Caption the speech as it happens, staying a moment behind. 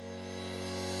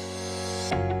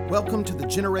Welcome to the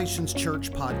Generations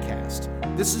Church podcast.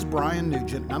 This is Brian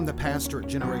Nugent, and I'm the pastor at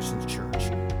Generations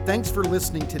Church. Thanks for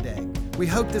listening today. We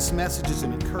hope this message is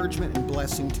an encouragement and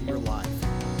blessing to your life.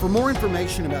 For more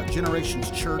information about Generations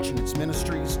Church and its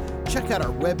ministries, check out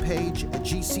our webpage at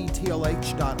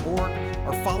gctlh.org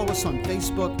or follow us on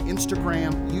Facebook,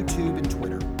 Instagram, YouTube, and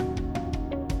Twitter.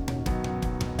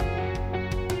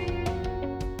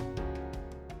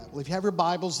 Well, if you have your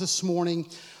Bibles this morning,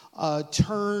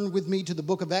 turn with me to the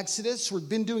book of Exodus. We've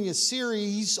been doing a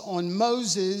series on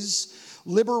Moses,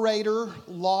 liberator,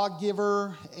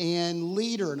 lawgiver, and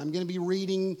leader. And I'm going to be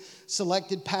reading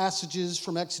selected passages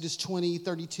from Exodus 20,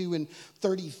 32, and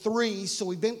 33. So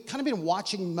we've been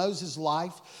watching Moses'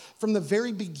 life from the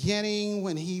very beginning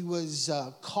when he was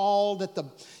called at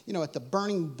the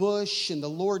burning bush, and the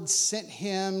Lord sent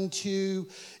him to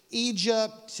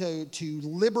Egypt to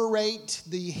liberate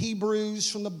the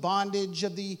Hebrews from the bondage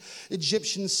of the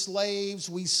Egyptian slaves.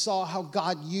 We saw how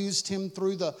God used him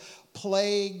through the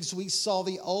plagues. We saw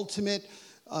the ultimate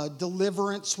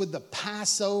deliverance with the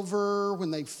Passover when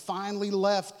they finally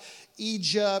left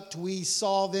Egypt. We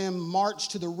saw them march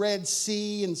to the Red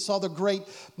Sea and saw the great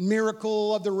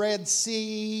miracle of the Red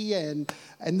Sea. And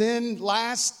then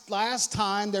last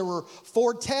time there were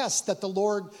 4 tests that the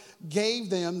Lord gave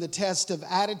them: the test of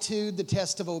attitude, the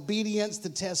test of obedience, the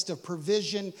test of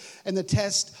provision, and the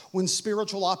test when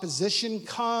spiritual opposition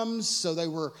comes. So they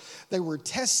were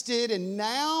tested, and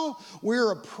now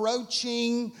we're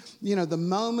approaching, the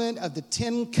moment of the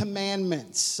 10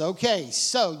 Commandments. Okay,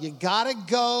 so you gotta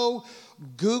go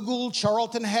Google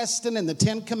Charlton Heston and the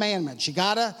 10 Commandments. You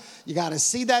gotta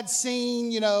see that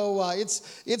scene.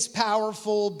 It's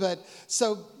powerful. But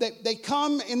so they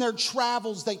come in their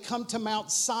travels. They come to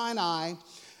Mount Sinai,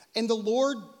 and the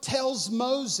Lord tells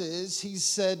Moses. He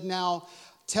said, "Now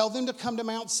tell them to come to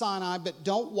Mount Sinai, but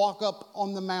don't walk up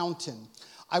on the mountain.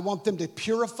 I want them to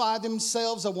purify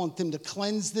themselves. I want them to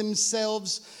cleanse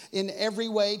themselves in every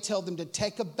way. Tell them to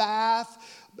take a bath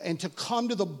and to come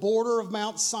to the border of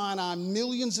Mount Sinai,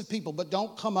 millions of people, but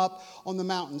don't come up on the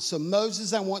mountain. So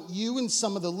Moses, I want you and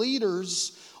some of the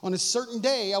leaders on a certain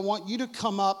day, I want you to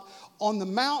come up on the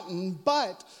mountain,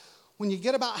 but when you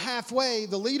get about halfway,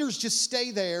 the leaders just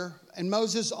stay there, and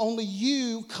Moses, only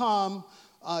you come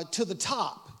to the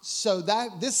top." So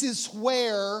this is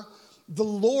where the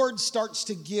Lord starts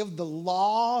to give the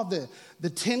law, the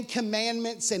 10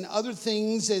 Commandments, and other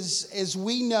things as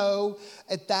we know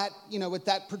at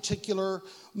that particular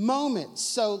moment.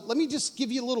 So let me just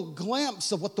give you a little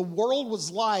glimpse of what the world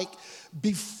was like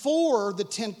before the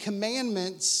 10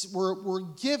 Commandments were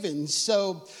given.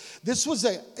 So this was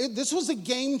a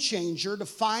game changer to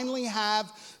finally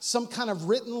have some kind of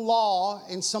written law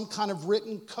and some kind of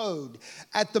written code.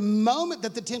 At the moment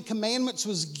that the 10 Commandments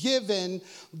was given,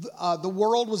 the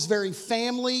world was very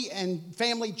family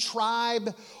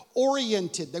tribe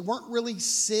oriented. They weren't really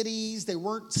cities. They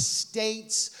weren't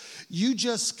states. You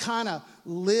just kind of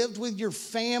lived with your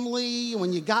family.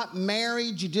 When you got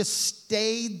married, you just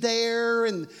stayed there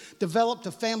and developed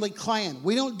a family clan.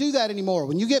 We don't do that anymore.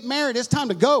 When you get married, it's time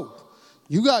to go.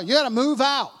 You got to move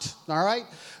out, all right?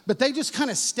 But they just kind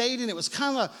of stayed, and it was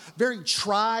kind of very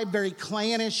tribe, very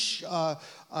clannish,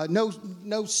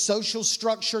 no social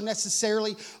structure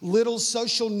necessarily, little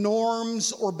social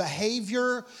norms or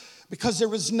behavior, because there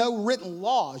was no written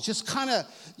law. It's just kind of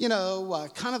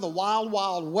the wild,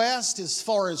 wild west as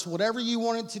far as whatever you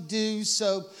wanted to do.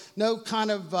 So no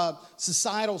kind of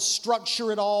societal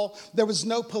structure at all. There was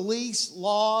no police,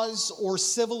 laws, or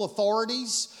civil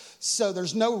authorities. So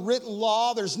there's no written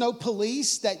law. There's no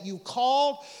police that you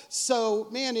called. So,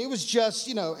 man, it was just,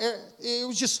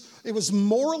 it was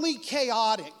morally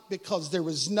chaotic because there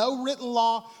was no written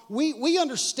law. We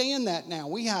understand that now.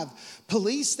 We have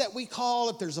police that we call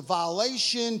if there's a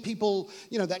violation, people,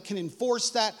 that can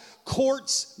enforce that.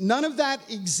 Courts, none of that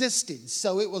existed.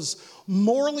 So it was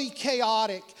morally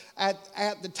chaotic at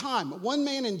the time. One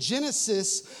man in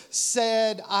Genesis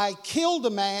said, "I killed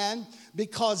a man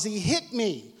because he hit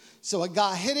me." So a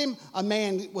guy hit him, a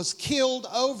man was killed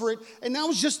over it, and that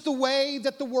was just the way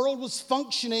that the world was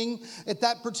functioning at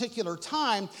that particular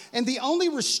time. And the only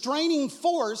restraining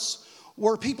force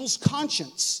were people's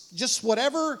conscience. Just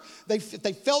whatever, if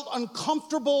they felt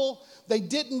uncomfortable, they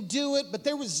didn't do it, but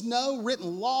there was no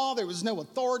written law, there was no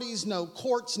authorities, no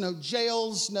courts, no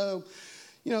jails,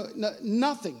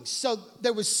 nothing. So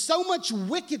there was so much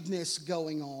wickedness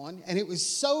going on, and it was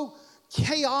so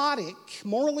chaotic,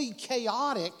 morally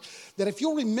chaotic, that if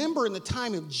you'll remember in the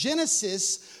time of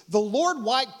Genesis, the Lord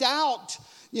wiped out,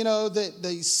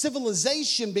 the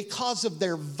civilization because of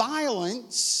their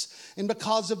violence and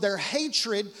because of their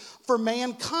hatred for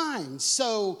mankind.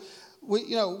 So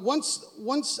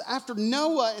once after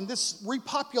Noah and this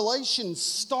repopulation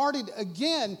started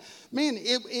again, man,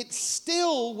 it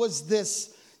still was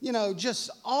this, just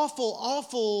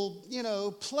awful,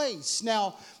 place.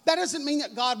 Now, that doesn't mean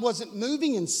that God wasn't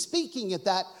moving and speaking at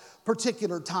that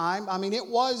particular time. I mean, it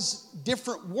was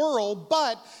different world,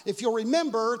 but if you'll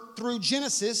remember, through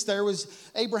Genesis, there was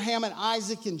Abraham and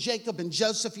Isaac and Jacob and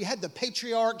Joseph. You had the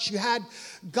patriarchs, you had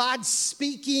God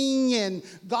speaking, and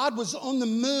God was on the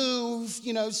move,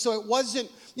 so it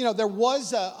wasn't, there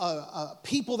was a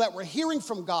people that were hearing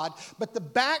from God, but the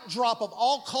backdrop of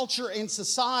all culture and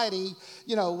society,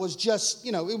 was just,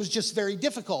 it was just very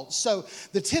difficult. So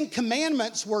the 10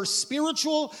 Commandments were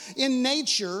spiritual in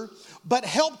nature, but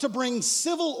help to bring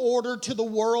civil order to the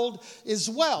world as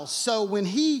well. So when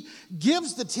he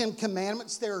gives the 10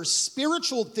 Commandments, there are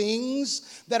spiritual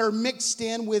things that are mixed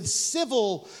in with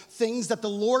civil things that the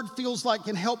Lord feels like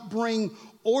can help bring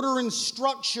order and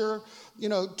structure,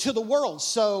 to the world.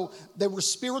 So they were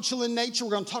spiritual in nature.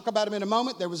 We're going to talk about them in a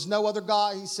moment. There was no other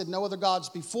God. He said, no other gods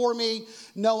before me,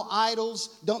 no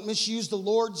idols. Don't misuse the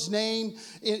Lord's name,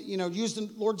 use the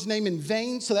Lord's name in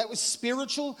vain. So that was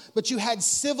spiritual, but you had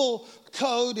civil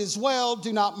code as well.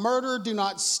 Do not murder, do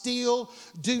not steal,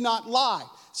 do not lie.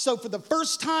 So for the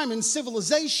first time in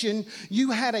civilization,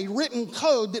 you had a written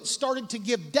code that started to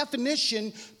give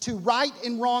definition to right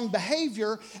and wrong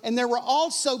behavior, and there were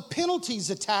also penalties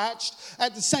attached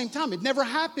at the same time. It never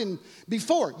happened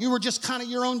before. You were just kind of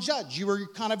your own judge. You were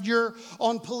kind of your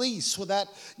own police with that,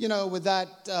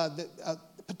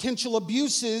 potential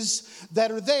abuses that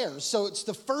are there. So it's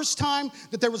the first time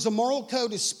that there was a moral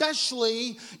code,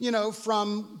 especially,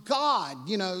 from God,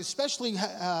 especially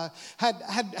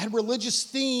had religious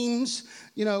themes,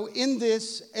 in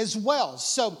this as well.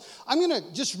 So I'm going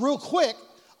to just real quick,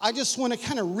 I just want to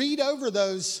kind of read over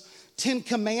those 10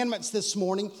 Commandments this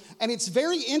morning. And it's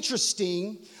very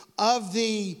interesting of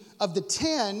the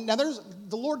 10. Now the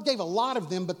Lord gave a lot of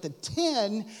them, but the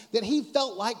 10 that he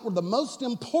felt like were the most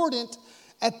important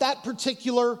at that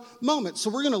particular moment.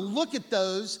 So we're going to look at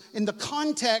those in the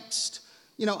context,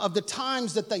 of the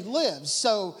times that they lived.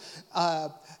 So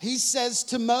he says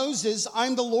to Moses,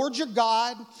 I'm the Lord your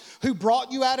God who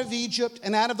brought you out of Egypt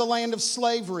and out of the land of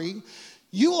slavery.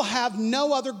 You will have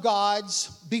no other gods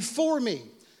before me.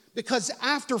 Because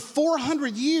after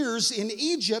 400 years in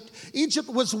Egypt, Egypt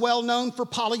was well known for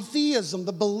polytheism,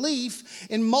 the belief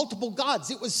in multiple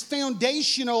gods. It was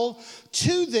foundational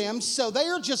to them, so they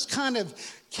are just kind of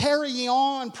carrying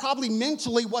on probably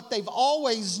mentally what they've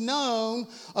always known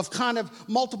of kind of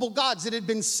multiple gods. It had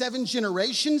been 7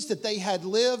 generations that they had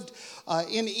lived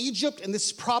in Egypt, and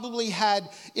this probably had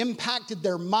impacted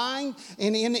their mind.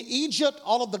 And in Egypt,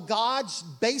 all of the gods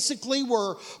basically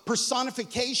were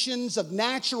personifications of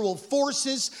natural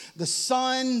forces: the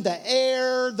sun, the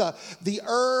air, the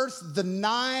earth, the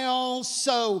Nile.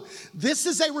 So this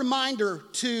is a reminder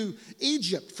to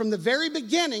Egypt. From the very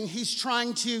beginning, he's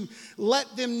trying to let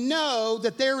them know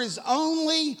that there is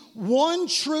only one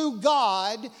true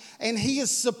God, and he is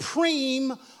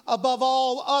supreme above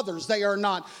all others. They are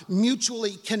not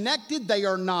mutually connected. They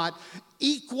are not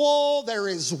equal. There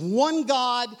is one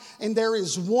God, and there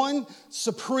is one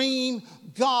supreme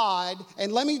God.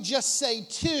 And let me just say,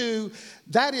 too,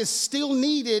 that is still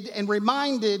needed and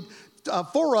reminded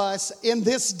for us in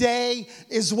this day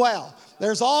as well.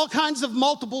 There's all kinds of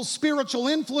multiple spiritual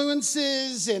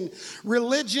influences and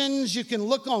religions. You can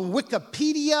look on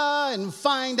Wikipedia and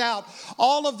find out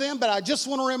all of them, but I just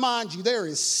want to remind you, there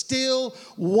is still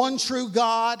one true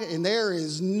God, and there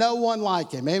is no one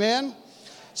like him. Amen?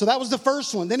 So that was the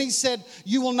first one. Then he said,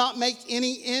 you will not make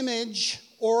any image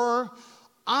or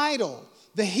idol.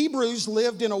 The Hebrews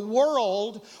lived in a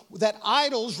world that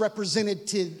idols represented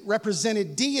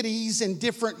deities in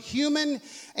different human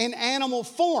and animal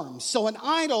forms. So an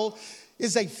idol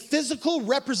is a physical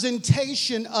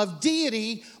representation of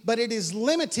deity, but it is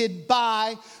limited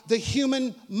by the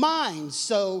human mind.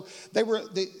 So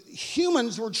the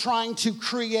humans were trying to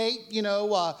create,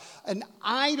 an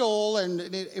idol, and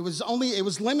it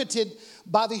was limited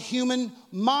by the human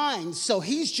mind. So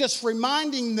he's just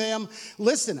reminding them,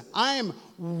 listen, I am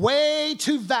way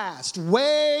too vast,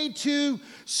 way too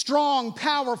strong,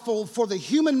 powerful for the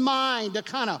human mind to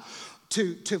kind of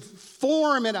to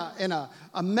form in a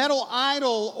metal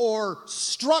idol or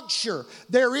structure.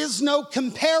 There is no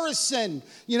comparison,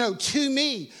 to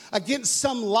me against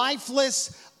some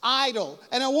lifeless idol.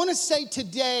 And I want to say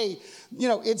today,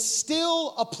 it's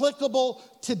still applicable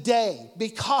today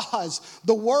because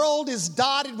the world is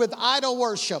dotted with idol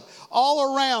worship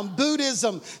all around.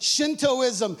 Buddhism,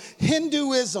 Shintoism,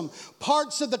 Hinduism,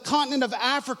 parts of the continent of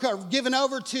Africa are given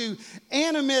over to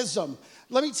animism.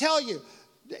 let me tell you,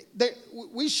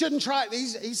 we shouldn't try.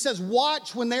 He says,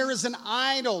 watch when there is an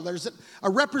idol. There's a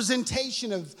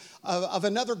representation of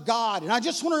another god. And I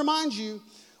just want to remind you,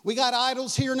 we got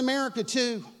idols here in America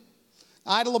too.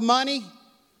 Idol of money,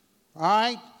 all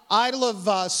right? Idol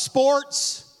of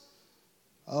sports.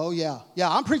 Oh, yeah. Yeah,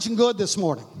 I'm preaching good this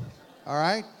morning, all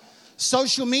right?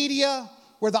 Social media,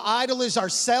 where the idol is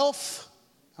ourself,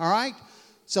 all right?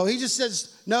 So he just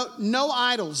says, no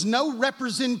idols, no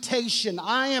representation.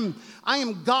 I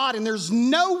am God, and there's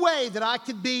no way that I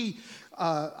could be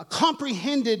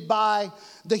comprehended by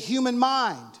the human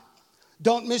mind.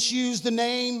 Don't misuse the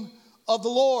name of the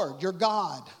Lord, your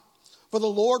God. For the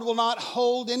Lord will not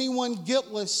hold anyone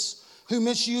guiltless who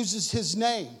misuses his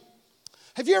name.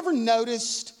 Have you ever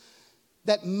noticed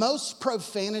that most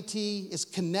profanity is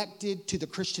connected to the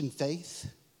Christian faith?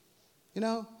 You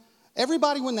know,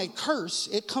 everybody when they curse,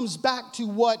 it comes back to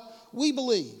what we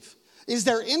believe. Is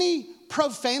there any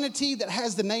profanity that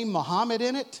has the name Muhammad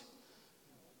in it?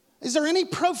 Is there any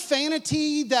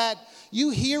profanity that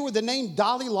you hear with the name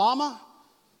Dalai Lama?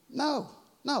 No.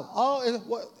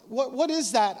 What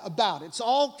is that about? It's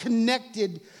all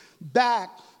connected back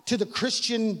to the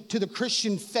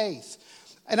Christian faith.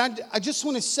 And I just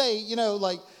want to say, you know,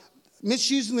 like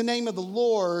misusing the name of the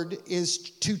Lord is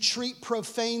to treat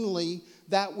profanely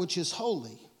that which is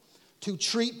holy. To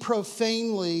treat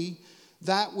profanely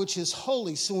that which is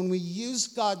holy. So when we use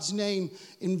God's name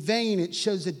in vain, it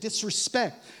shows a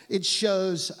disrespect. It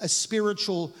shows a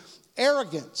spiritual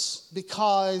arrogance,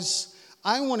 because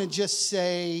I want to just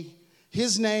say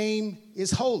his name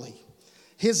is holy.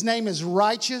 His name is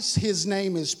righteous. His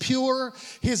name is pure.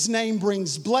 His name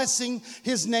brings blessing.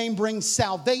 His name brings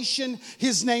salvation.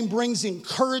 His name brings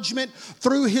encouragement.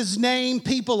 Through his name,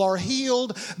 people are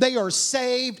healed. They are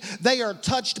saved. They are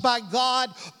touched by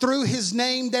God. Through his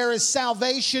name, there is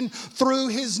salvation. Through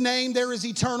his name, there is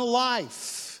eternal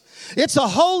life. It's a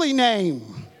holy name.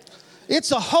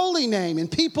 It's a holy name.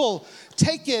 And people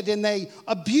take it and they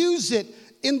abuse it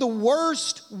in the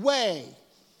worst way.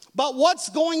 But what's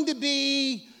going to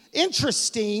be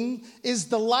interesting is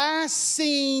the last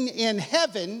scene in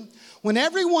heaven, when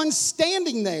everyone's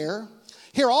standing there.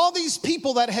 Here are all these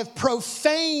people that have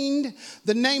profaned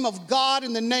the name of God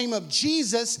and the name of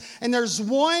Jesus. And there's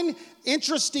one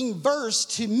interesting verse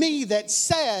to me that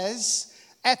says,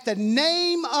 at the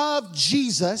name of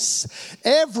Jesus,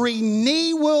 every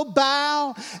knee will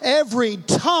bow, every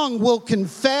tongue will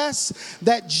confess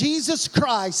that Jesus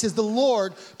Christ is the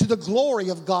Lord, to the glory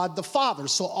of God the Father.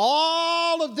 So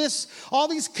all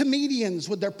these comedians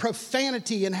with their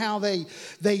profanity and how they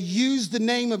use the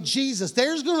name of Jesus,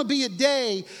 there's going to be a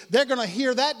day they're going to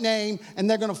hear that name and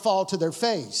they're going to fall to their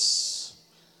face.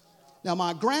 Now,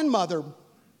 my grandmother,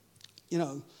 you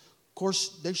know, of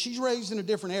course, she's raised in a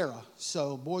different era.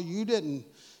 So, boy, you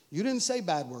didn't say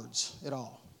bad words at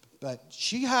all. But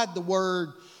she had the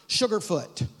word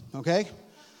sugarfoot, okay?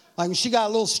 Like when she got a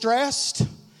little stressed,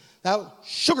 that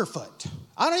sugarfoot.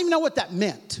 I don't even know what that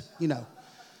meant, you know.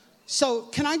 So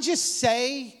can I just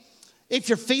say, if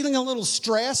you're feeling a little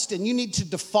stressed and you need to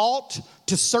default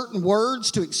to certain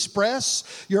words to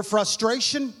express your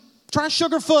frustration, try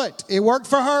sugarfoot. It worked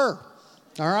for her,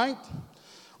 all right?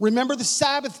 Remember the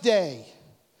Sabbath day.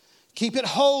 Keep it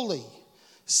holy.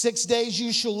 6 days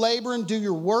you shall labor and do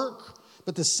your work,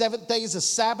 but the seventh day is a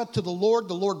Sabbath to the Lord.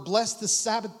 The Lord blessed the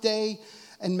Sabbath day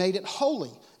and made it holy.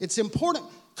 It's important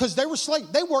because they were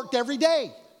slaves. They worked every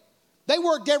day. They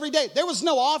worked every day. There was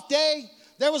no off day.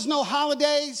 There was no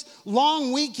holidays,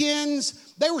 long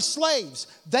weekends. They were slaves.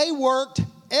 They worked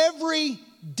every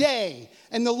day.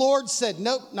 And the Lord said,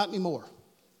 nope, not anymore.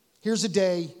 Here's a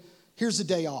day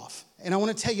off. And I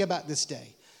want to tell you about this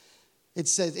day. It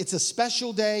says it's a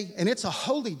special day and it's a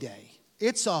holy day.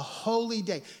 It's a holy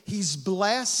day. He's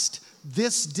blessed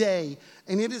this day,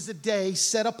 and it is a day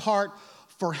set apart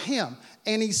for him.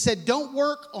 And he said, don't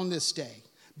work on this day.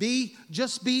 Be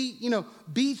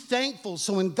thankful.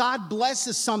 So when God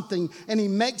blesses something and he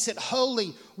makes it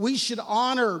holy, we should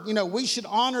honor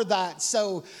that.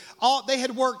 So they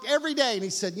had worked every day, and he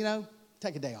said,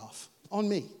 take a day off on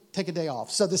me. Take a day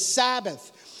off. So the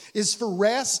Sabbath is for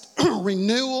rest,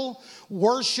 renewal,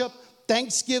 worship,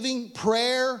 thanksgiving,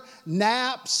 prayer,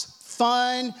 naps,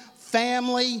 fun,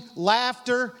 family,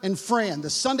 laughter, and friend. The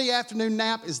Sunday afternoon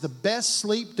nap is the best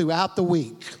sleep throughout the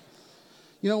week.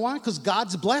 You know why? Because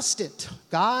God's blessed it.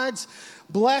 God's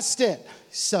blessed it.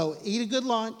 So eat a good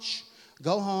lunch,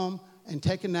 go home, and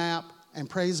take a nap, and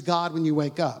praise God when you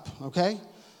wake up, okay?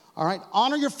 All right,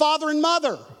 honor your father and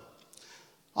mother.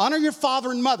 Honor your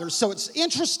father and mother. So it's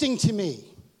interesting to me.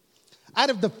 Out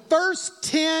of the first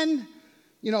 10,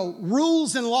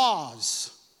 rules and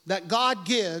laws, that God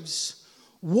gives,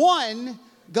 one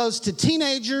goes to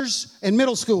teenagers and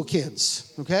middle school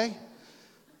kids, okay?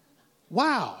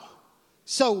 Wow.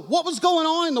 So what was going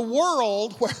on in the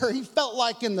world where he felt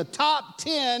like in the top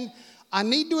 10, I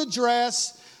need to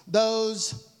address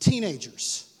those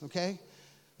teenagers, okay?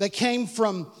 They came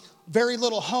from very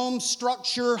little home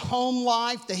structure, home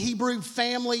life. The Hebrew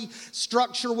family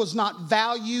structure was not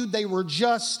valued. They were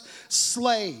just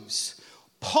slaves.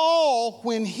 Paul,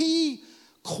 when he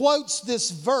quotes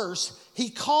this verse, he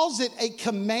calls it a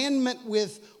commandment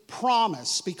with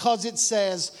promise because it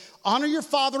says, honor your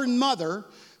father and mother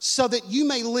so that you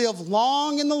may live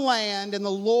long in the land and the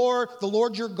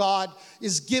Lord your God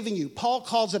is giving you. Paul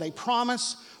calls it a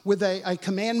promise with a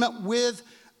commandment with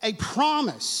a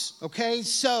promise, okay?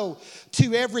 So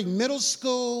to every middle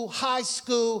school, high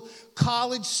school,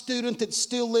 college student that's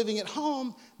still living at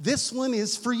home, this one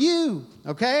is for you,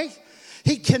 okay?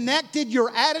 He connected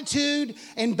your attitude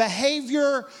and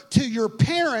behavior to your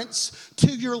parents, to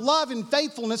your love and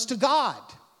faithfulness to God,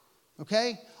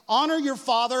 okay? Honor your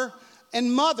father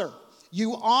and mother.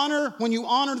 When you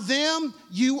honor them,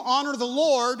 you honor the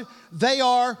Lord. They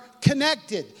are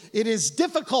connected. It is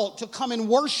difficult to come and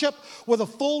worship with a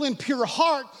full and pure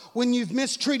heart when you've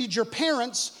mistreated your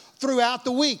parents throughout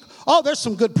the week. Oh, there's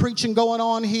some good preaching going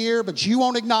on here, but you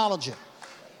won't acknowledge it.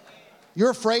 You're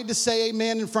afraid to say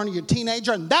amen in front of your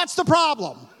teenager, and that's the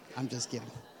problem. I'm just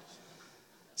kidding.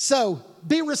 So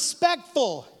be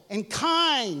respectful and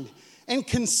kind and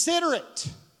considerate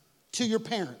to your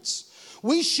parents.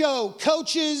 We show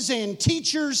coaches and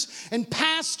teachers and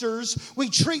pastors, we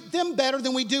treat them better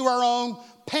than we do our own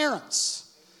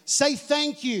parents. Say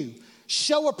thank you,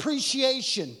 show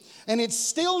appreciation. And it's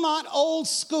still not old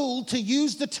school to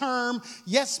use the term,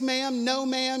 yes ma'am, no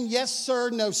ma'am, yes sir,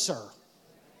 no sir.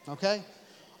 Okay?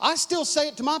 I still say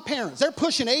it to my parents. They're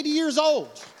pushing 80 years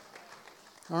old.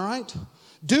 All right?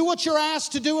 Do what you're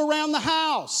asked to do around the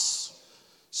house.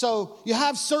 So you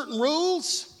have certain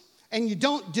rules and you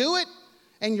don't do it.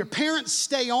 And your parents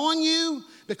stay on you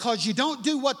because you don't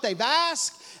do what they've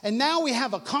asked. And now we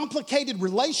have a complicated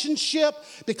relationship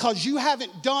because you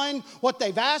haven't done what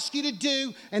they've asked you to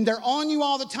do. And they're on you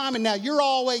all the time. And now you're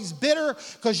always bitter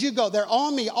because you go, they're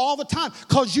on me all the time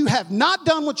because you have not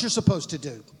done what you're supposed to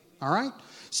do. All right?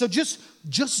 So just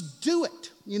do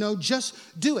it.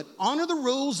 Just do it. Honor the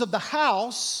rules of the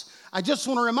house. I just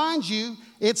want to remind you,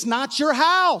 it's not your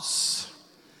house.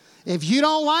 If you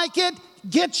don't like it,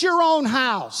 get your own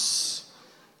house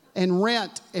and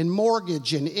rent and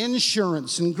mortgage and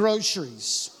insurance and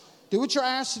groceries. Do what you're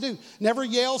asked to do. Never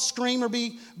yell, scream, or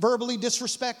be verbally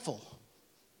disrespectful.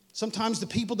 Sometimes the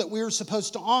people that we're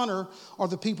supposed to honor are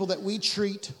the people that we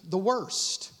treat the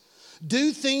worst.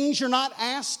 Do things you're not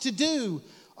asked to do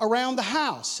around the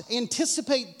house.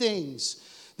 Anticipate things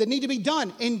that need to be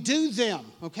done and do them,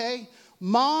 okay?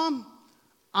 Mom,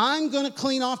 I'm going to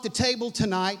clean off the table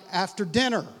tonight after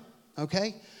dinner.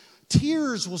 Okay?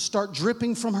 Tears will start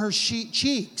dripping from her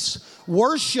cheeks.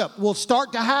 Worship will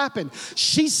start to happen.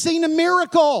 She's seen a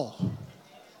miracle.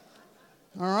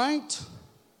 All right?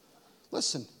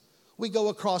 Listen, we go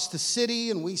across the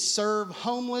city and we serve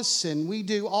homeless and we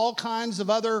do all kinds of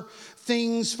other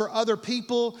things for other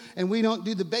people, and we don't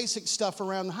do the basic stuff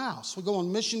around the house. We go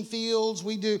on mission fields.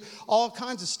 We do all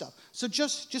kinds of stuff. So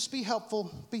just be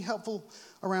helpful. Be helpful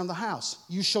around the house.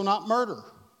 You shall not murder.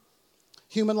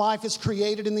 Human life is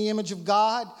created in the image of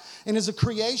God and is a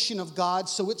creation of God,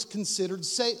 so it's considered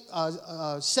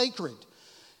sacred.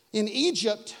 In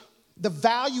Egypt, the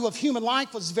value of human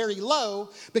life was very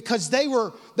low because they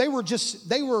were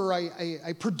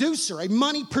a producer, a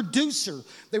money producer.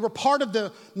 They were part of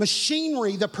the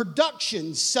machinery, the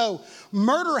production. So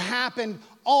murder happened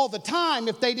all the time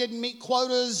if they didn't meet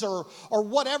quotas or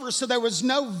whatever. So there was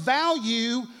no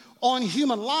value on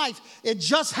human life. It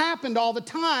just happened all the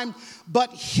time.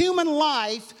 But human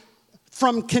life,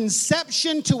 from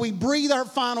conception till we breathe our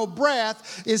final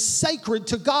breath, is sacred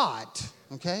to God,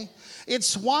 okay?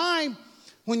 It's why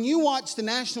when you watch the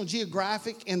National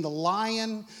Geographic and the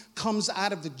lion comes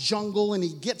out of the jungle and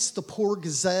he gets the poor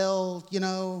gazelle,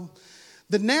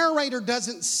 the narrator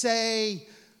doesn't say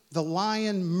the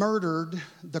lion murdered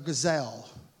the gazelle,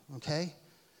 okay?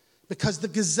 Because the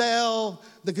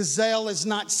gazelle is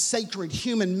not sacred,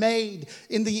 human made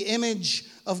in the image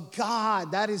of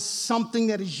God. That is something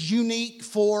that is unique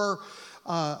for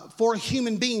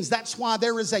human beings. That's why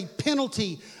there is a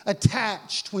penalty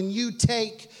attached when you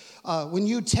take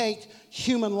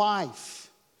human life.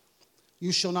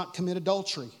 You shall not commit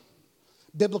adultery.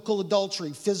 Biblical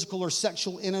adultery, physical or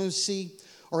sexual intimacy,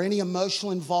 or any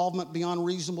emotional involvement beyond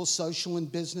reasonable social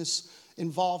and business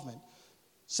involvement.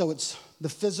 So it's the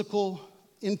physical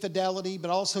infidelity, but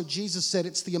also Jesus said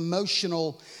it's the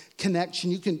emotional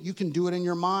connection. You can do it in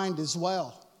your mind as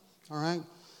well, all right?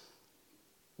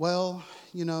 Well,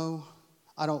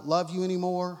 I don't love you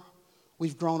anymore.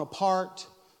 We've grown apart.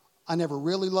 I never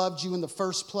really loved you in the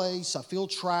first place. I feel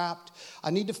trapped.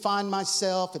 I need to find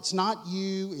myself. It's not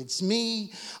you, it's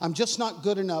me. I'm just not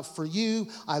good enough for you.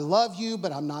 I love you,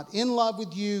 but I'm not in love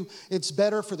with you. It's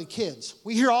better for the kids.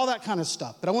 We hear all that kind of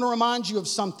stuff, but I want to remind you of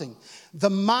something.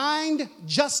 The mind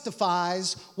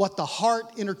justifies what the heart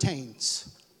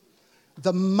entertains.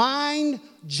 The mind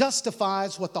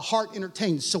justifies what the heart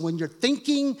entertains. So when you're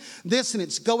thinking this and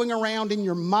it's going around in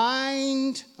your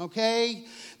mind, okay,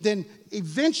 then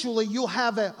eventually you'll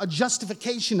have a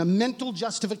justification, a mental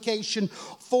justification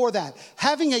for that.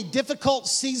 Having a difficult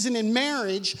season in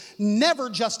marriage never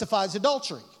justifies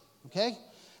adultery, okay?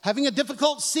 Having a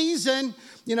difficult season,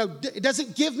 it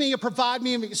doesn't provide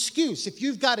me an excuse. If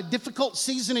you've got a difficult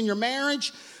season in your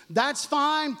marriage, that's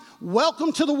fine.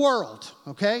 Welcome to the world,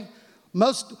 okay?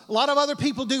 A lot of other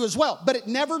people do as well, but it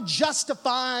never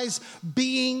justifies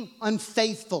being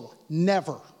unfaithful.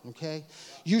 Never, okay?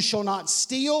 You shall not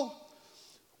steal.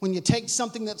 When you take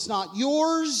something that's not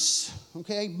yours,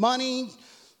 okay, money,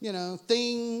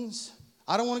 things.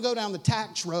 I don't want to go down the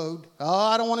tax road. Oh,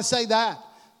 I don't want to say that.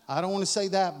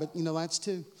 But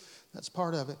that's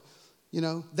part of it.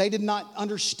 They did not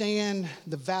understand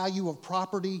the value of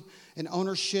property and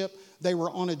ownership. They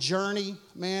were on a journey.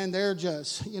 Man, they're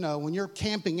just, when you're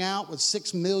camping out with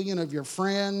 6 million of your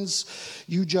friends,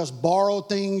 you just borrow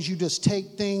things, you just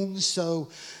take things. So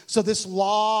this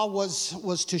law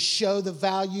was to show the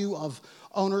value of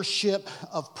ownership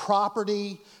of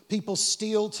property. People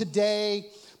steal today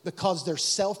because they're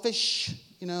selfish.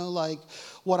 Like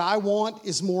what I want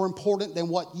is more important than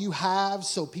what you have.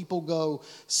 So people go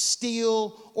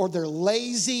steal, or they're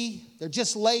lazy. They're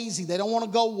just lazy. They don't want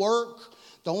to go work.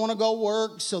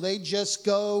 So they just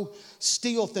go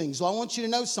steal things. Well, I want you to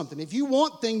know something. If you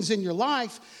want things in your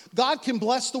life, God can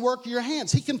bless the work of your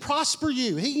hands. He can prosper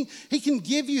you. He can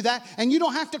give you that, and you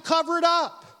don't have to cover it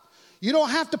up. You don't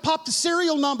have to pop the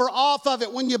serial number off of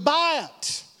it when you buy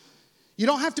it. You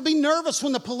don't have to be nervous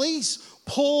when the police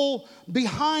pull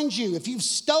behind you. If you've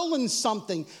stolen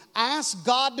something, ask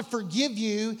God to forgive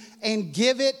you and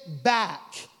give it back.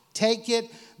 Take it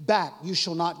back. You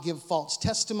shall not give false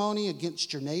testimony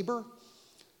against your neighbor.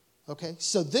 Okay,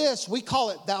 so we call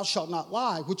it thou shalt not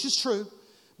lie, which is true,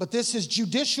 but this is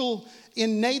judicial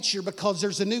in nature because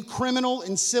there's a new criminal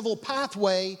and civil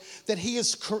pathway that he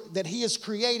is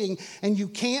creating, and you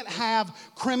can't have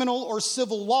criminal or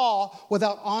civil law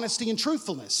without honesty and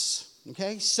truthfulness.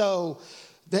 Okay, so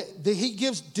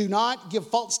do not give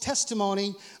false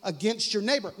testimony against your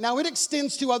neighbor. Now, it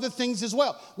extends to other things as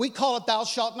well. We call it thou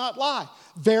shalt not lie.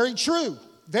 Very true.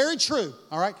 Very true.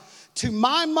 All right. To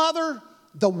my mother,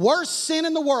 the worst sin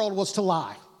in the world was to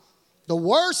lie. The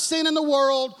worst sin in the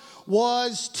world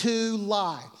was to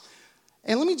lie.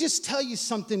 And let me just tell you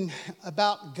something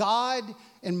about God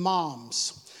and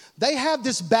moms. They have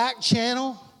this back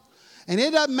channel, and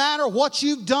it doesn't matter what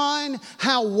you've done,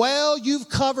 how well you've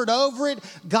covered over it,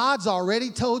 God's already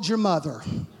told your mother.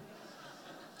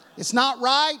 It's not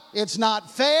right, it's not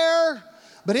fair,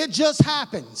 but it just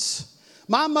happens.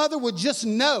 My mother would just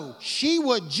know.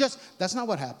 That's not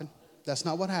what happened. That's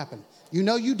not what happened. You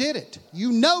know you did it.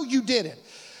 You know you did it.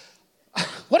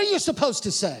 What are you supposed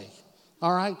to say?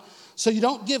 All right? So you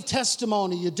don't give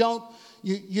testimony. You don't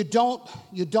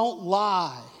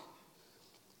lie.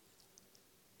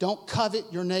 Don't covet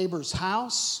your neighbor's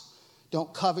house.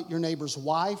 Don't covet your neighbor's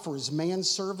wife or his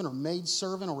manservant or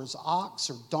maidservant or his ox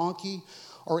or donkey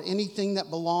or anything that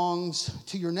belongs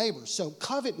to your neighbor. So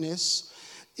covetousness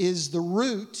is the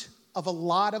root of a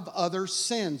lot of other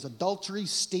sins, adultery,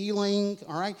 stealing,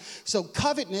 all right? So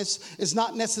covetousness is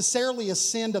not necessarily a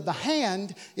sin of the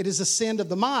hand, it is a sin of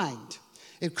the mind.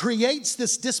 It creates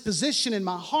this disposition in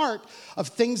my heart of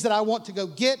things that I want to go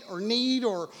get or need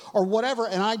or whatever,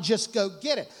 and I just go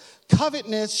get it.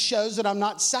 Covetousness shows that I'm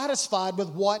not satisfied with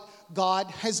what God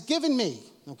has given me,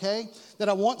 okay? That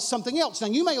I want something else. Now,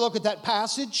 you may look at that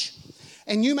passage,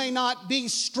 and you may not be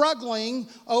struggling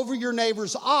over your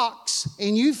neighbor's ox,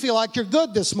 and you feel like you're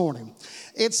good this morning.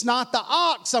 It's not the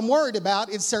ox I'm worried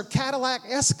about. It's their Cadillac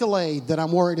Escalade that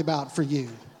I'm worried about for you.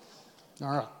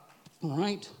 All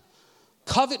right?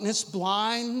 Covetousness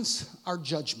blinds our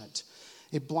judgment.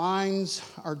 It blinds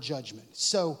our judgment.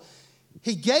 So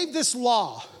he gave this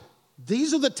law.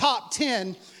 These are the top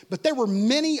 10, but there were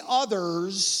many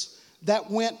others that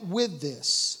went with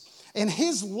this. And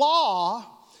his law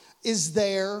is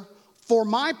there for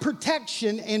my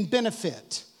protection and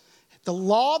benefit. The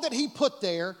law that he put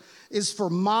there is for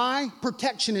my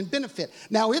protection and benefit.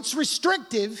 Now, it's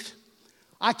restrictive.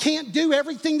 I can't do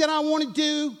everything that I want to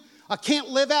do. I can't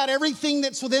live out everything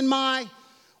that's within my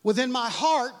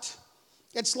heart.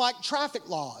 It's like traffic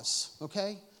laws,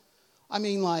 okay? I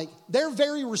mean, like, they're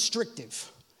very restrictive.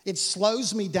 It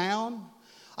slows me down.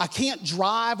 I can't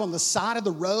drive on the side of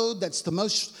the road that's the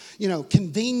most,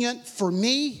 convenient for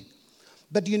me.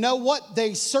 But do you know what?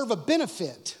 They serve a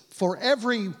benefit for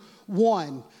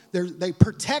everyone. They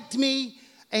protect me,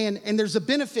 and there's a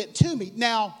benefit to me.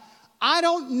 Now, I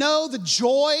don't know the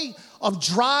joy of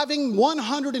driving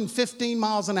 115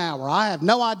 miles an hour. I have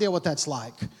no idea what that's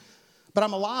like. But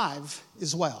I'm alive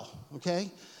as well, okay?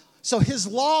 So his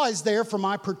law is there for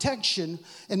my protection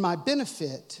and my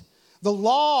benefit. The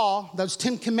law, those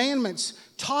 10 commandments,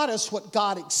 taught us what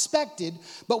God expected,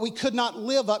 but we could not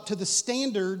live up to the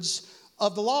standards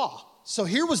of the law. So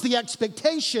here was the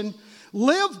expectation: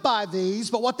 live by these.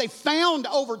 But what they found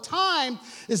over time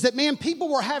is that, people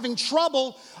were having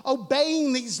trouble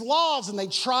obeying these laws, and they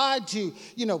tried to,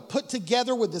 put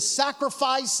together with the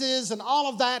sacrifices and all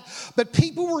of that, but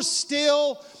people were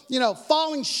still,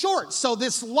 falling short. So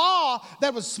this law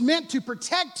that was meant to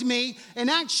protect me, in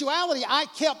actuality, I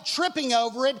kept tripping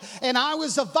over it, and I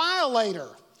was a violator.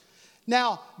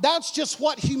 Now, that's just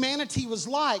what humanity was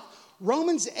like.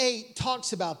 Romans 8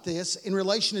 talks about this in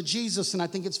relation to Jesus, and I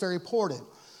think it's very important.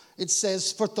 It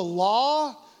says, "For the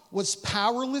law was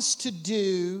powerless to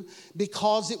do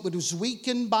because it was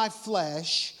weakened by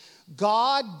flesh.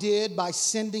 God did by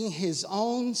sending his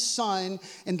own Son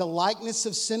in the likeness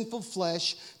of sinful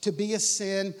flesh to be a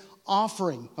sin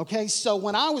offering." Okay, so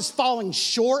when I was falling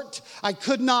short, I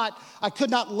could not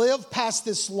live past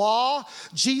this law.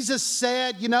 Jesus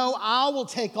said, I will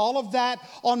take all of that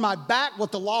on my back.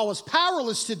 What the law was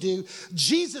powerless to do,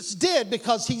 Jesus did,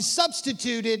 because he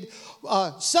substituted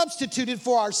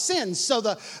for our sins. So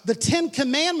the 10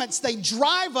 commandments, they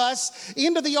drive us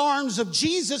into the arms of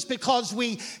Jesus, because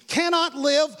we cannot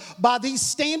live by these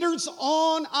standards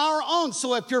on our own.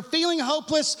 So if you're feeling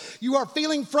hopeless, you are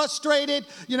feeling frustrated,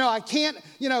 I can't,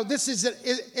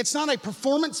 it's not a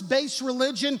performance-based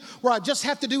religion where I just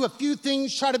have to do a few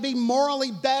things, try to be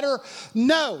morally better.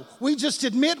 No, we just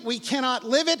admit we cannot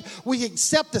live it. We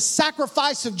accept the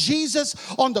sacrifice of Jesus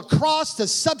on the cross, the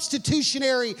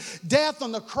substitutionary death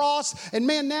on the cross, and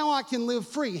now I can live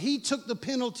free. He took the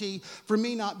penalty for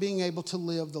me not being able to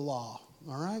live the law,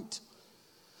 all right?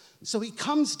 So he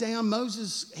comes down,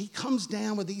 he comes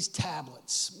down with these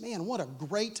tablets. Man, what a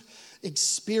great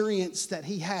experience that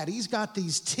he had. He's got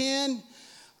these 10.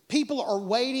 People are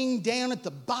waiting down at the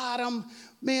bottom.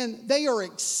 Man, they are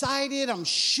excited, I'm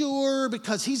sure,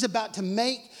 because he's about to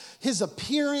make his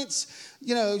appearance.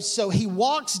 So he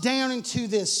walks down into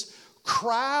this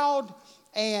crowd,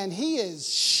 and he is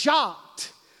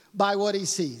shocked by what he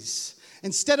sees.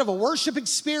 Instead of a worship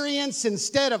experience,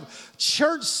 instead of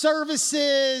church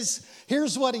services,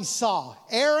 here's what he saw.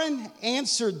 Aaron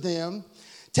answered them,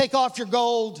 "Take off your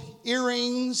gold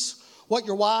earrings. What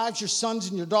your wives, your sons,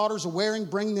 and your daughters are wearing,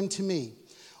 bring them to me."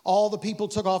 All the people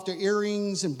took off their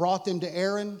earrings and brought them to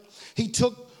Aaron. He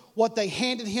took what they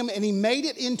handed him, and he made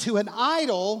it into an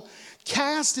idol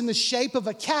cast in the shape of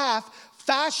a calf,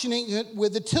 fashioning it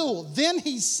with a tool. Then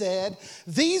he said,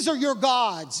 "These are your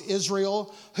gods,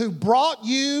 Israel, who brought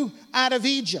you out of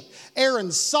Egypt."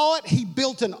 Aaron saw it. He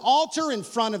built an altar in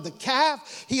front of the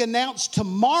calf. He announced,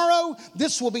 "Tomorrow,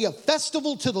 this will be a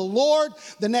festival to the Lord."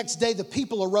 The next day, the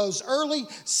people arose early,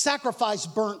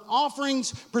 sacrificed burnt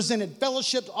offerings, presented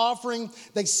fellowship offering.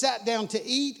 They sat down to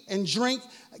eat and drink,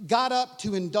 got up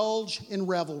to indulge in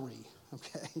revelry.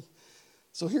 Okay,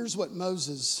 so here's what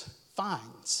Moses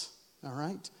finds. All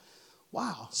right.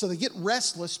 Wow. So they get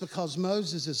restless because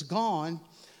Moses is gone.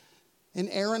 And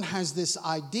Aaron has this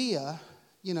idea,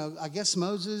 I guess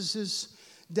Moses is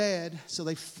dead. So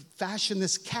they fashion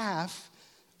this calf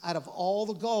out of all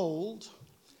the gold.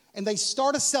 And they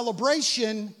start a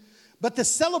celebration. But the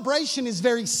celebration is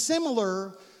very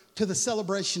similar to the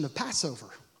celebration of Passover.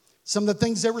 Some of the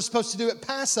things they were supposed to do at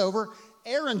Passover,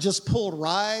 Aaron just pulled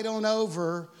right on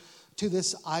over to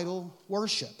this idol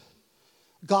worship.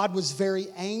 God was very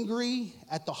angry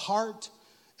at the heart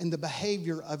and the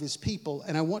behavior of his people.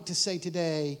 And I want to say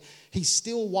today, he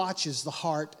still watches the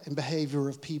heart and behavior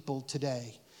of people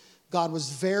today. God was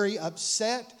very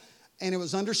upset, and it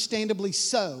was understandably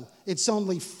so. It's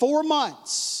only 4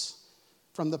 months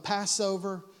from the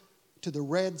Passover to the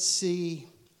Red Sea,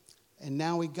 and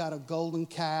now we got a golden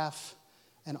calf,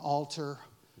 an altar,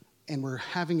 and we're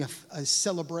having a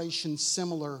celebration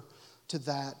similar to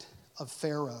that of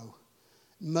Pharaoh.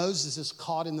 Moses is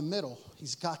caught in the middle.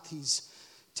 He's got these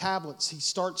tablets. He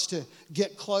starts to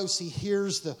get close. He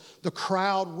hears the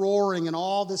crowd roaring and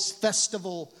all this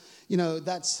festival,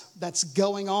 that's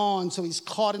going on. So he's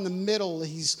caught in the middle.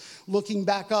 He's looking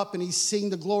back up and he's seeing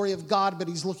the glory of God, but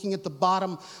he's looking at the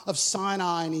bottom of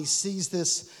Sinai and he sees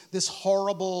this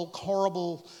horrible,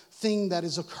 horrible thing that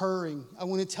is occurring. I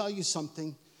want to tell you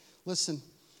something. Listen,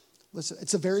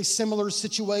 it's a very similar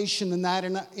situation than that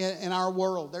in our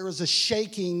world. There is a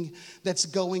shaking that's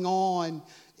going on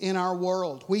in our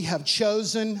world. We have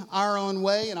chosen our own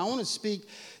way, and I want to speak,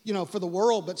 for the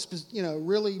world, but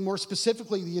really more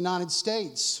specifically the United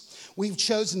States. We've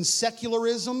chosen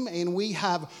secularism, and we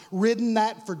have ridden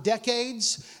that for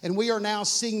decades, and we are now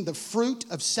seeing the fruit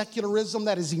of secularism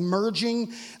that is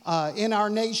emerging in our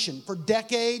nation. For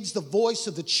decades, the voice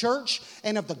of the church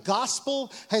and of the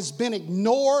gospel has been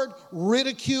ignored,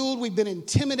 ridiculed. We've been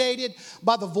intimidated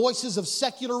by the voices of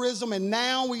secularism, and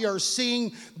now we are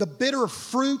seeing the bitter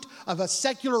fruit of a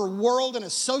secular world and a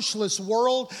socialist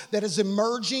world that is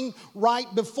emerging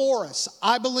right before us.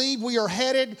 I believe we are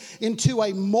headed into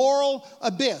a moral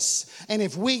abyss. And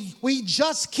if we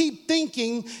just keep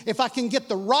thinking, if I can get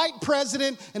the right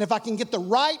president and if I can get the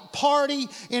right party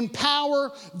in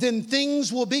power, then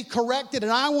things will be corrected.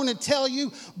 And I want to tell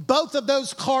you, both of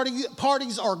those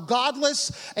parties are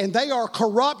godless and they are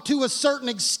corrupt to a certain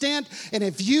extent. And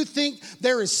if you think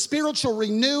there is spiritual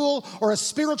renewal or a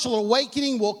spiritual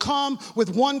awakening will come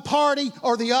with one party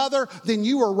or the other, then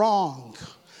you are wrong.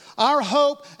 Our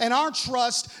hope and our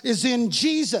trust is in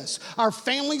Jesus. Our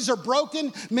families are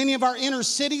broken. Many of our inner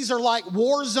cities are like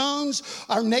war zones.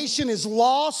 Our nation is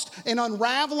lost and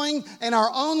unraveling, and our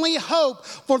only hope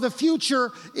for the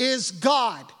future is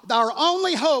God. Our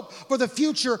only hope for the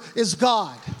future is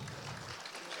God.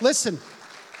 Listen.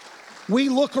 We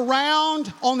look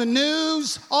around on the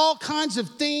news, all kinds of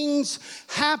things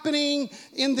happening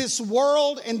in this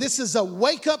world, and this is a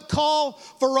wake-up call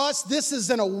for us. This is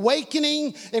an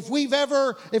awakening if we've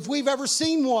ever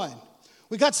seen one.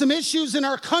 We got some issues in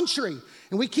our country,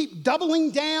 and we keep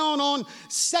doubling down on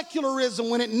secularism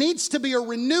when it needs to be a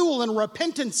renewal and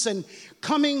repentance and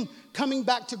coming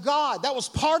back to God. That was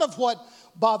part of what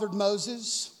bothered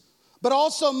Moses. But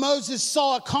also Moses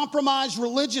saw a compromised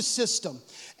religious system.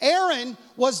 Aaron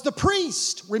was the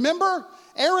priest. Remember?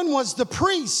 Aaron was the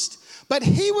priest. But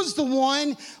he was the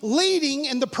one leading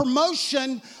in the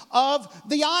promotion of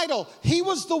the idol. He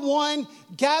was the one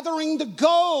gathering the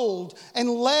gold and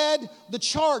led the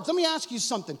charge. Let me ask you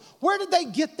something. Where did they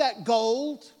get that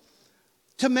gold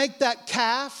to make that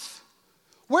calf?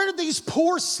 Where did these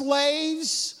poor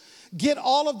slaves get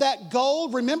all of that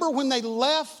gold? Remember when they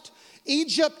left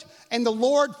Egypt and the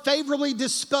Lord favorably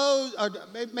disposed, or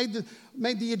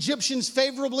made the Egyptians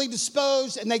favorably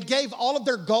disposed, and they gave all of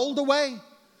their gold away?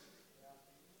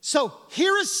 So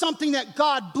here is something that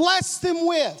God blessed them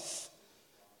with.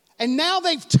 And now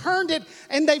they've turned it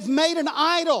and they've made an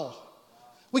idol.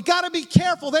 We got to be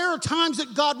careful. There are times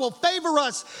that God will favor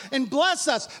us and bless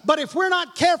us. But if we're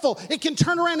not careful, it can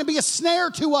turn around and be a snare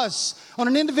to us on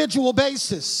an individual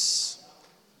basis.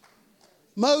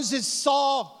 Moses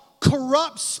saw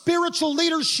corrupt spiritual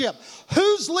leadership.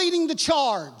 Who's leading the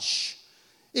charge?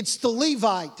 It's the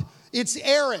Levite. It's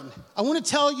Aaron. I want to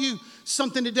tell you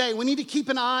something today. We need to keep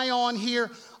an eye on here.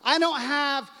 I don't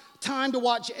have time to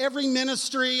watch every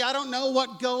ministry. I don't know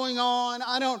what's going on.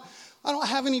 I don't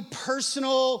have any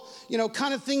personal,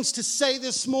 kind of things to say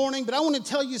this morning, but I want to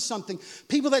tell you something.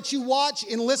 People that you watch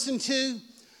and listen to,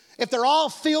 if they're all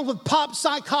filled with pop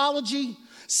psychology,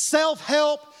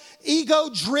 self-help,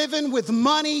 ego-driven with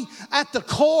money at the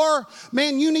core,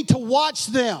 man, you need to watch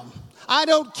them. I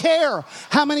don't care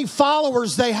how many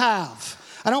followers they have.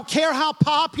 I don't care how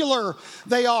popular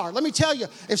they are. Let me tell you,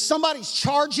 if somebody's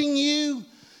charging you,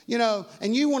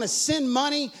 and you want to send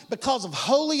money because of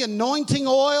holy anointing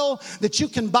oil that you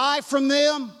can buy from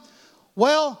them,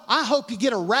 well, I hope you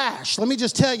get a rash. Let me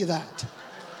just tell you that.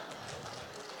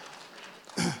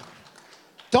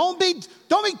 Don't be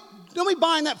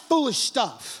buying that foolish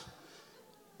stuff.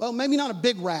 Well, maybe not a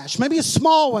big rash. Maybe a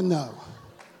small one, though.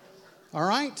 All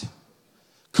right?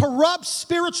 Corrupt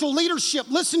spiritual leadership.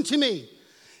 Listen to me.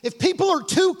 If people are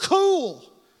too cool,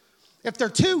 if they're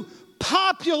too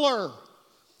popular,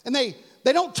 and they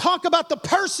don't talk about the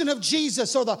person of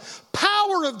Jesus or the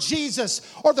power of Jesus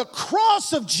or the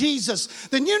cross of Jesus,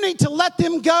 then you need to let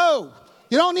them go.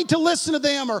 You don't need to listen to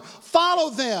them or follow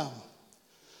them.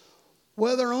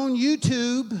 Whether on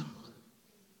YouTube,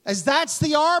 as that's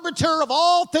the arbiter of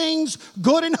all things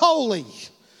good and holy.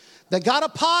 They got a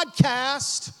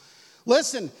podcast.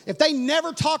 Listen, if they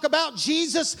never talk about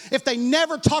Jesus, if they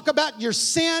never talk about your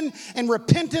sin and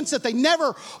repentance, if they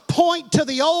never point to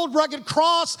the old rugged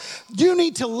cross, you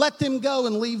need to let them go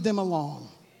and leave them alone.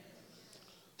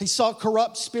 He saw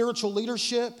corrupt spiritual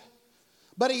leadership,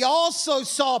 but he also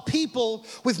saw people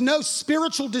with no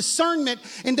spiritual discernment,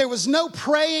 and there was no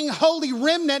praying holy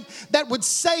remnant that would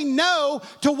say no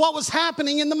to what was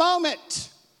happening in the moment.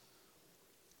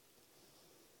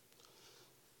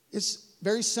 It's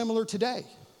very similar today.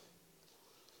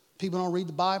 People don't read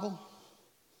the Bible.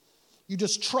 You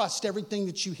just trust everything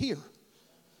that you hear.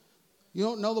 You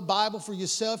don't know the Bible for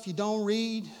yourself. You don't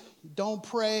read. You don't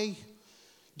pray.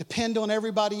 Depend on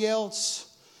everybody else.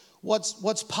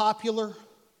 What's popular.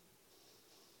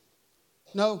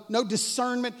 No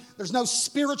discernment. There's no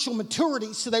spiritual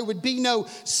maturity, so there would be no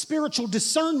spiritual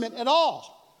discernment at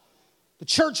all. The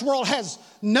church world has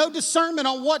no discernment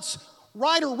on what's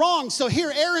right or wrong. So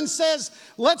here Aaron says,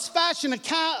 let's fashion a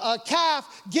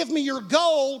calf, give me your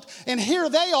gold. And here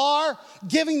they are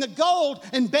giving the gold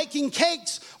and baking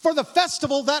cakes for the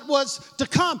festival that was to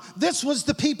come. This was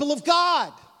the people of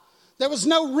God. There was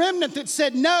no remnant that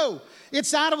said, no,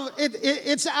 it's out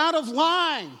of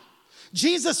line.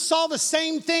 Jesus saw the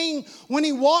same thing when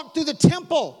he walked through the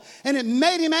temple, and it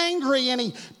made him angry, and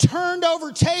he turned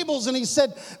over tables and he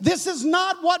said, this is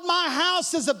not what my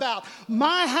house is about.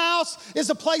 My house is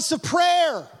a place of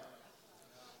prayer.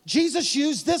 Jesus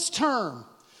used this term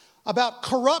about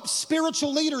corrupt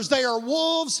spiritual leaders. They are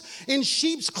wolves in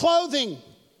sheep's clothing.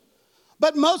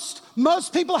 But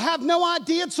most people have no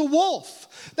idea it's a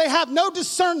wolf. They have no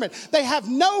discernment. They have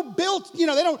no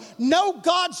they don't know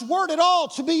God's word at all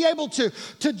to be able to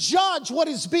judge what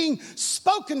is being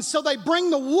spoken. So they bring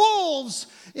the wolves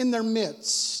in their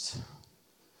midst.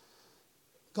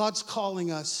 God's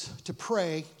calling us to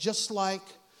pray just like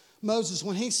Moses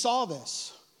when he saw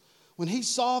this. When he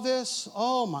saw this,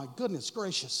 oh my goodness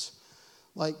gracious.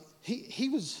 Like he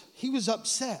was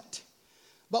upset.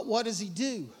 But what does he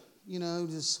do? We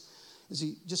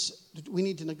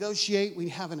need to negotiate? We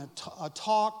having a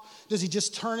talk? Does he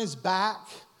just turn his back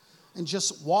and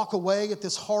just walk away at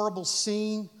this horrible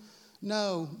scene?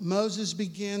 No, Moses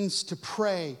begins to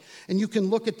pray. And you can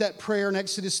look at that prayer in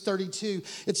Exodus 32.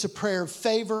 It's a prayer of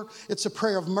favor. It's a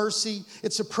prayer of mercy.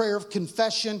 It's a prayer of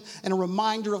confession and a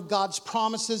reminder of God's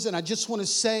promises. And I just want to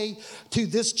say to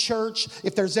this church,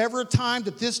 if there's ever a time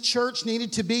that this church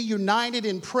needed to be united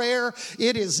in prayer,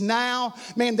 it is now.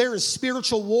 Man, there is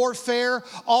spiritual warfare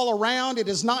all around. It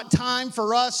is not time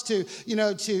for us to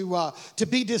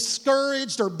be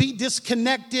discouraged or be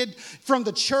disconnected from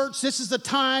the church. This is the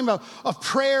time of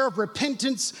prayer, of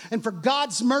repentance, and for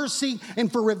God's mercy, and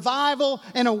for revival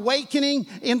and awakening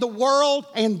in the world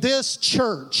and this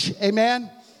church.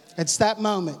 Amen? It's that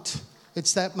moment.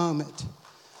 It's that moment.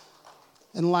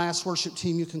 And last, worship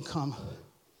team, you can come.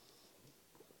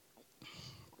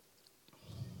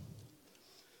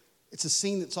 It's a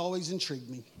scene that's always intrigued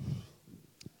me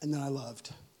and that I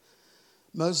loved.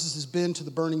 Moses has been to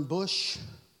the burning bush.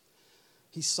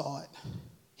 He saw it.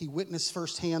 He witnessed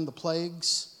firsthand the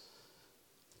plagues.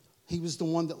 He was the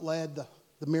one that led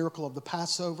the miracle of the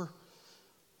Passover,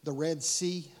 the Red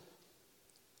Sea,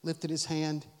 lifted his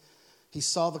hand. He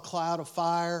saw the cloud of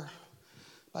fire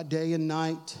by day and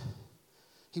night.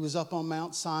 He was up on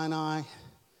Mount Sinai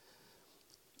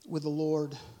with the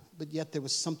Lord, but yet there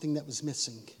was something that was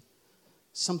missing.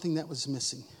 Something that was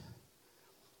missing.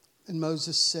 And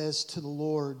Moses says to the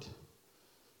Lord,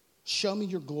 show me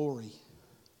your glory.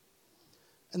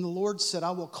 And the Lord said,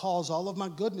 I will cause all of my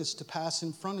goodness to pass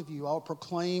in front of you. I'll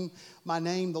proclaim my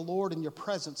name, the Lord, in your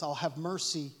presence. I'll have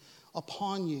mercy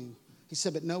upon you. He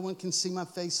said, but no one can see my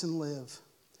face and live.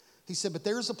 He said, but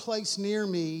there's a place near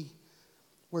me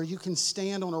where you can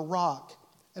stand on a rock,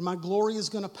 and my glory is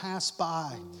going to pass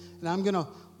by. And I'm going to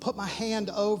put my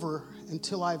hand over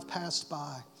until I've passed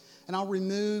by. And I'll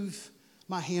remove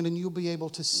my hand, and you'll be able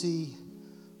to see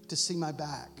my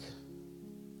back.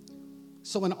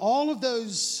 So in all of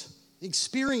those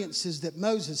experiences that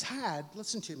Moses had,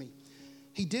 listen to me,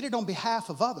 he did it on behalf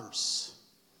of others.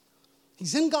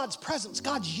 He's in God's presence.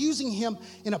 God's using him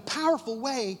in a powerful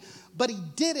way, but he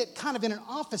did it kind of in an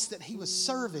office that he was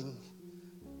serving.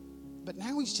 But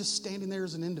now he's just standing there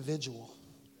as an individual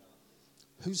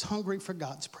who's hungry for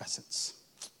God's presence.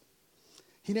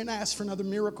 He didn't ask for another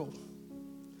miracle.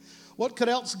 What could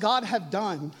else God have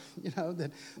done,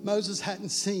 that Moses hadn't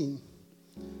seen?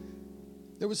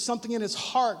 There was something in his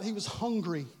heart. He was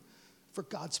hungry for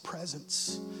God's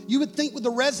presence. You would think with the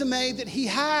resume that he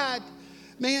had,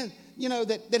 man,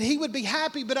 that he would be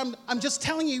happy, but I'm just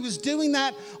telling you, he was doing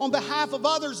that on behalf of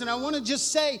others. And I want to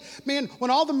just say, man,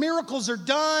 when all the miracles are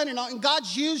done and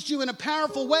God's used you in a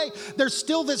powerful way, there's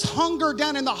still this hunger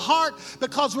down in the heart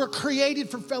because we're created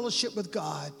for fellowship with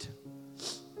God.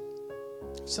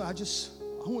 So I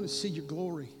want to see your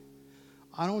glory.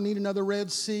 I don't need another Red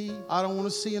Sea. I don't want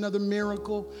to see another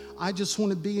miracle. I just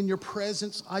want to be in your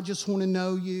presence. I just want to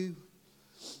know you.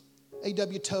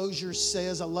 A.W. Tozier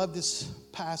says, I love this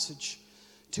passage,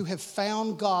 to have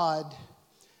found God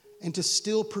and to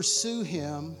still pursue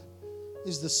him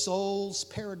is the soul's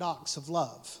paradox of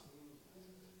love.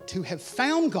 To have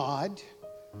found God,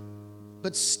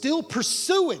 but still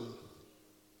pursue him,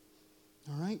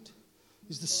 all right,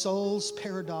 is the soul's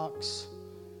paradox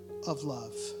of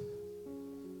love.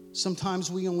 Sometimes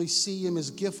we only see him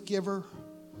as gift giver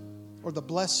or the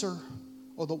blesser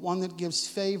or the one that gives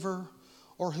favor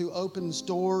or who opens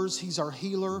doors. He's our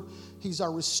healer, he's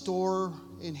our restorer,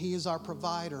 and he is our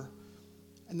provider.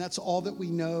 And that's all that we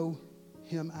know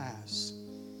him as.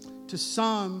 To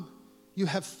some, you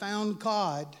have found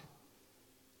God,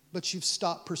 but you've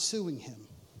stopped pursuing him.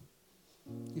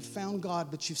 You've found God,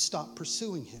 but you've stopped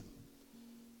pursuing him.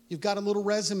 You've got a little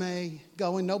resume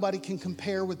going. Nobody can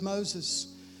compare with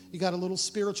Moses. You got a little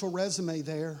spiritual resume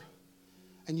there.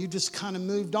 And you just kind of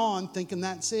moved on thinking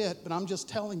that's it. But I'm just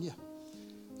telling you,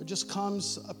 there just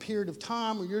comes a period of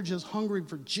time where you're just hungry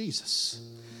for Jesus.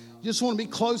 You just want to be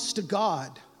close to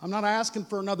God. I'm not asking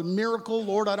for another miracle.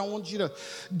 Lord, I don't want you to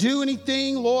do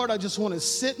anything. Lord, I just want to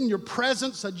sit in your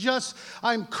presence.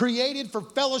 I'm created for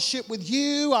fellowship with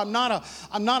you. I'm not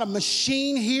a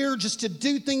machine here just to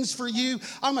do things for you.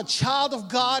 I'm a child of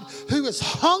God who is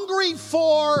hungry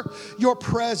for your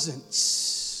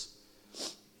presence.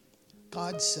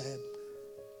 God said,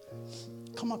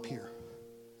 come up here.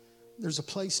 There's a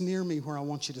place near me where I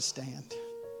want you to stand.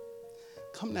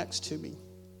 Come next to me.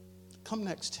 Come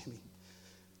next to me.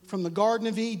 From the Garden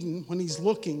of Eden, when he's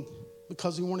looking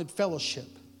because he wanted fellowship,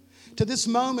 to this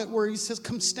moment where he says,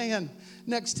 come stand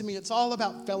next to me. It's all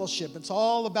about fellowship. It's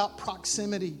all about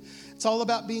proximity. It's all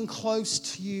about being close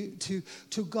to you,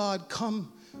 to God.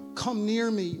 Come near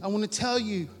me. I want to tell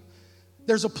you,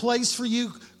 there's a place for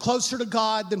you closer to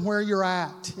God than where you're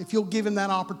at, if you'll give him that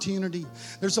opportunity.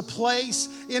 There's a place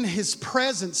in his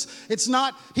presence. It's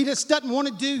not, he just doesn't want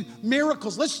to do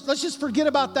miracles. Let's just forget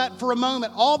about that for a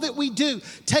moment. All that we do,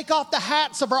 take off the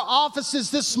hats of our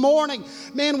offices this morning.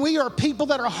 Man, we are people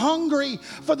that are hungry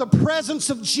for the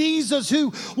presence of Jesus,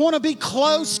 who want to be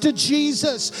close to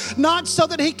Jesus, not so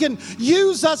that he can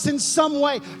use us in some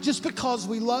way, just because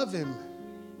we love him.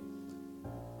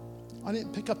 I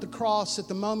didn't pick up the cross at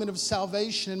the moment of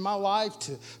salvation in my life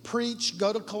to preach,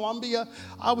 go to Columbia.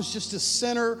 I was just a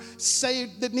sinner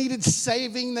saved, that needed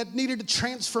saving, that needed a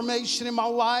transformation in my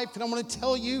life. And I'm going to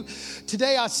tell you,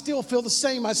 today I still feel the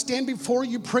same. I stand before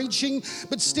you preaching,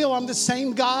 but still I'm the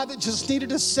same guy that just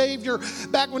needed a Savior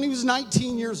back when he was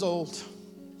 19 years old.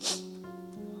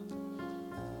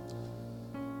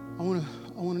 I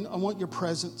want your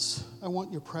presence. I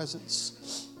want your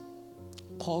presence.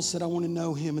 Paul said, I want to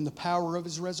know him in the power of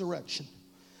his resurrection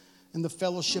and the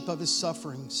fellowship of his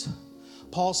sufferings.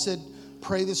 Paul said,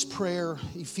 pray this prayer,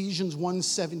 Ephesians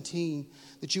 1:17,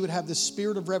 that you would have the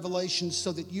spirit of revelation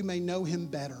so that you may know him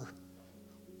better.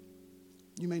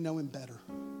 You may know him better.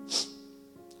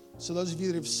 So those of you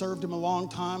that have served him a long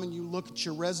time and you look at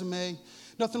your resume,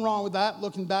 nothing wrong with that,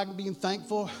 looking back and being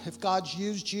thankful if God's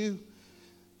used you.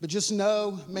 But just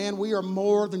know, man, we are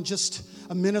more than just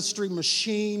a ministry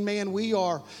machine. Man, we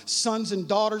are sons and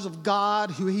daughters of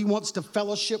God who he wants to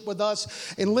fellowship with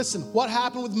us. And listen, what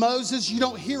happened with Moses, you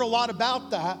don't hear a lot about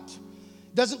that.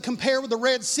 It doesn't compare with the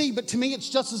Red Sea, but to me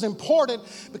it's just as important,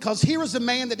 because here is a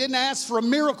man that didn't ask for a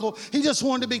miracle. He just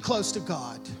wanted to be close to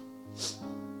God.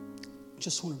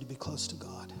 Just wanted to be close to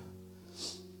God.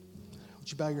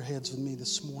 Would you bow your heads with me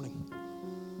this morning?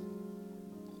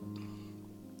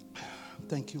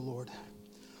 Thank you, Lord.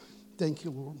 Thank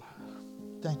you, Lord.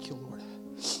 Thank you, Lord.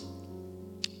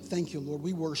 Thank you, Lord.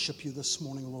 We worship you this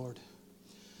morning, Lord.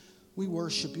 We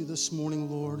worship you this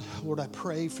morning, Lord. Lord, I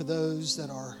pray for those that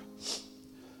are,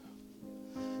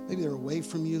 maybe they're away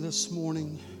from you this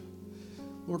morning.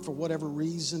 Lord, for whatever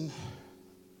reason,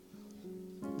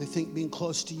 they think being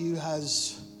close to you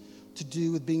has to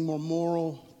do with being more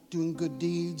moral, doing good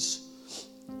deeds,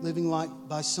 living like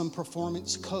by some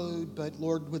performance code. But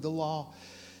Lord, with the law,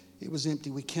 it was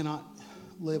empty. We cannot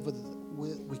live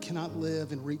we cannot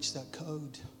live and reach that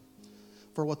code.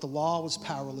 For what the law was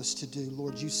powerless to do,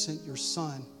 Lord, you sent your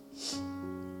Son.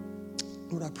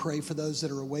 Lord, I pray for those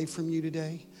that are away from you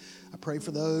today. I pray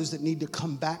for those that need to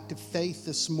come back to faith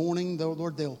this morning. Though,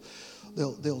 Lord, they'll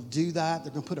they'll do that.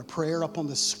 They're going to put a prayer up on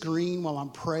the screen while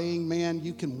I'm praying. Man,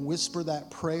 you can whisper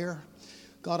that prayer.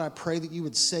 God, I pray that you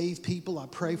would save people. I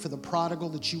pray for the prodigal,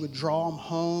 that you would draw them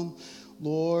home.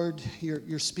 Lord,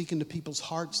 you're speaking to people's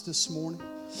hearts this morning.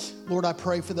 Lord, I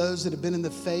pray for those that have been in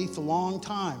the faith a long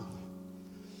time.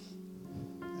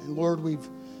 And Lord,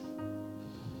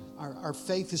 our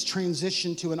faith has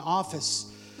transitioned to an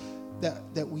office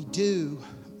that we do,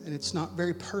 and it's not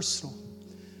very personal.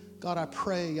 God, I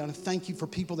pray and I thank you for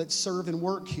people that serve and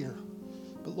work here.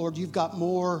 But Lord, you've got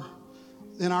more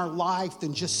in our life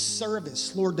than just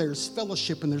service. Lord, there's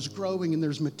fellowship and there's growing and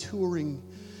there's maturing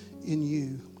in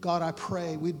you. God, I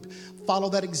pray we'd follow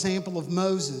that example of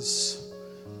Moses.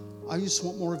 I just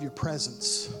want more of your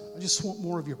presence. I just want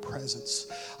more of your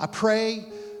presence. I pray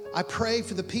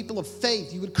for the people of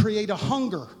faith. You would create a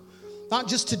hunger, not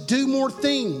just to do more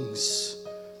things,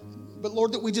 but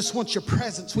Lord, that we just want your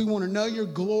presence. We want to know your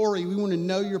glory. We want to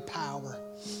know your power.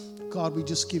 God, we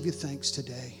just give you thanks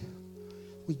today.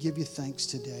 We give you thanks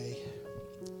today.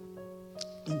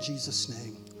 In Jesus'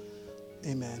 name,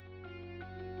 amen.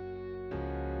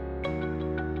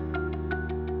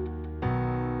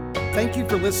 Thank you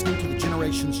for listening to the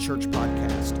Generations Church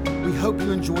podcast. We hope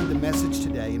you enjoyed the message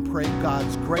today and pray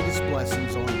God's greatest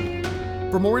blessings on you.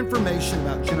 For more information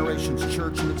about Generations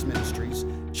Church and its ministries,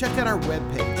 check out our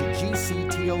webpage at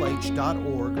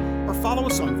gctlh.org or follow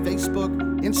us on Facebook,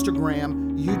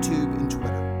 Instagram, YouTube, and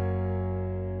Twitter.